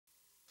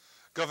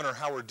Governor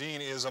Howard Dean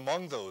is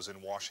among those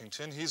in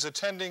Washington. He's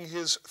attending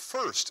his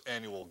first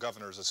annual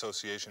Governors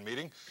Association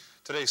meeting.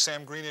 Today,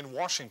 Sam Green in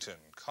Washington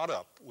caught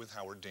up with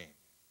Howard Dean.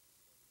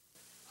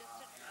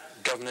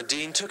 Governor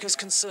Dean took his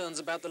concerns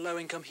about the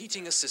low-income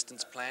heating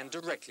assistance plan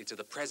directly to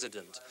the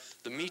president.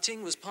 The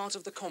meeting was part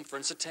of the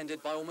conference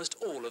attended by almost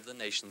all of the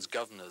nation's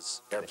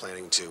governors. They're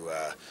planning to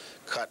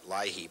cut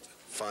LIHEAP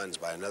funds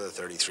by another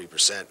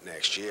 33%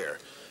 next year.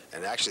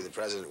 And actually, the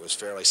president was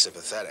fairly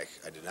sympathetic.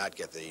 I did not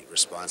get the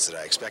response that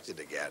I expected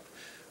to get.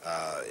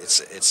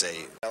 It's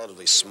a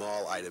relatively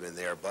small item in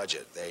their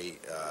budget. They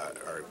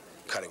are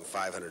cutting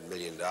 $500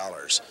 million.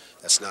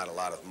 That's not a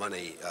lot of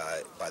money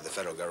by the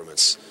federal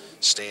government's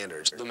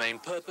standards. The main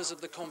purpose of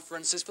the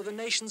conference is for the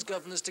nation's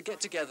governors to get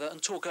together and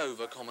talk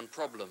over common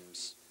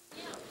problems.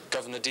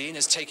 Governor Dean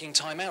is taking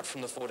time out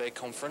from the four-day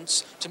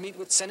conference to meet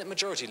with Senate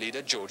Majority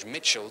Leader George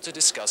Mitchell to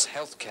discuss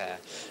health care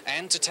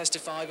and to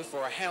testify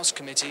before a House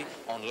committee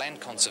on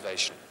land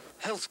conservation.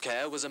 Health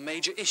care was a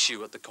major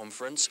issue at the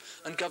conference,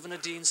 and Governor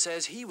Dean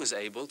says he was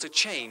able to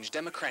change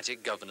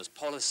Democratic governors'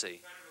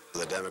 policy.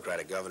 The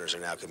Democratic governors are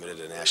now committed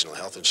to national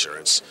health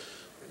insurance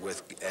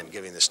and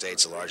giving the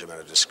states a large amount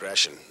of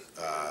discretion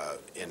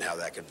in how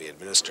that could be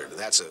administered. And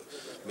that's a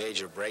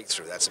major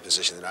breakthrough. That's a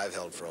position that I've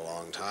held for a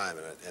long time,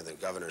 and the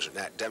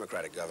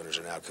Democratic governors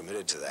are now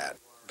committed to that.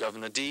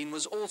 Governor Dean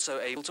was also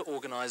able to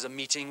organize a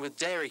meeting with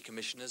dairy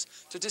commissioners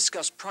to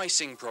discuss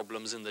pricing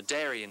problems in the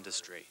dairy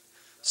industry.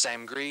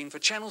 Sam Green for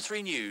Channel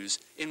 3 News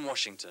in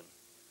Washington.